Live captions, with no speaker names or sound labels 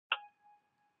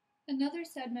Another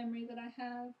sad memory that I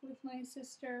have with my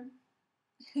sister,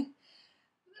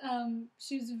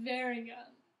 she was very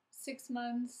young, 6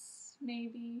 months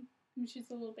maybe. She's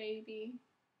a little baby.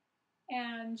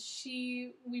 And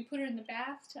we put her in the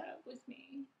bathtub with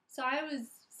me. So I was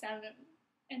 7.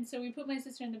 And so we put my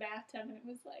sister in the bathtub, and it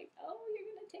was like, oh, you're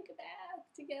going to take a bath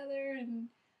together. And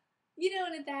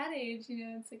at that age,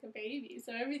 it's like a baby.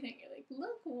 So everything, you're like,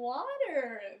 look,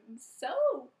 water and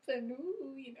soap and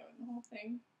ooh, and the whole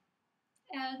thing.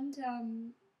 And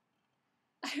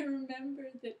I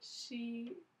remember that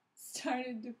she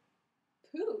started to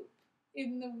poop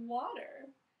in the water.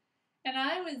 And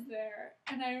I was there,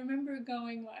 and I remember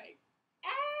going like,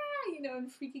 ah,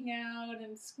 and freaking out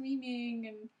and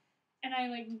screaming, and I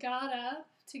like got up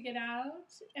to get out,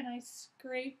 and I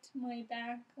scraped my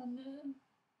back on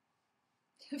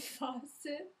the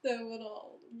faucet, the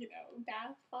little,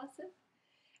 bath faucet,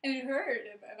 and it hurt,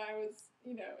 and I was,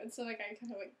 and so like I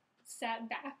kind of like sat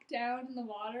back down in the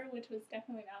water, which was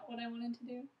definitely not what I wanted to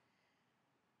do,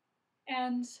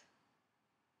 and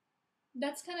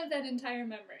that's kind of that entire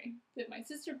memory, that my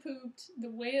sister pooped, the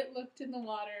way it looked in the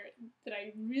water, that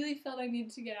I really felt I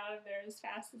needed to get out of there as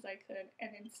fast as I could,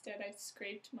 and instead I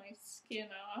scraped my skin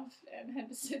off and had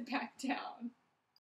to sit back down.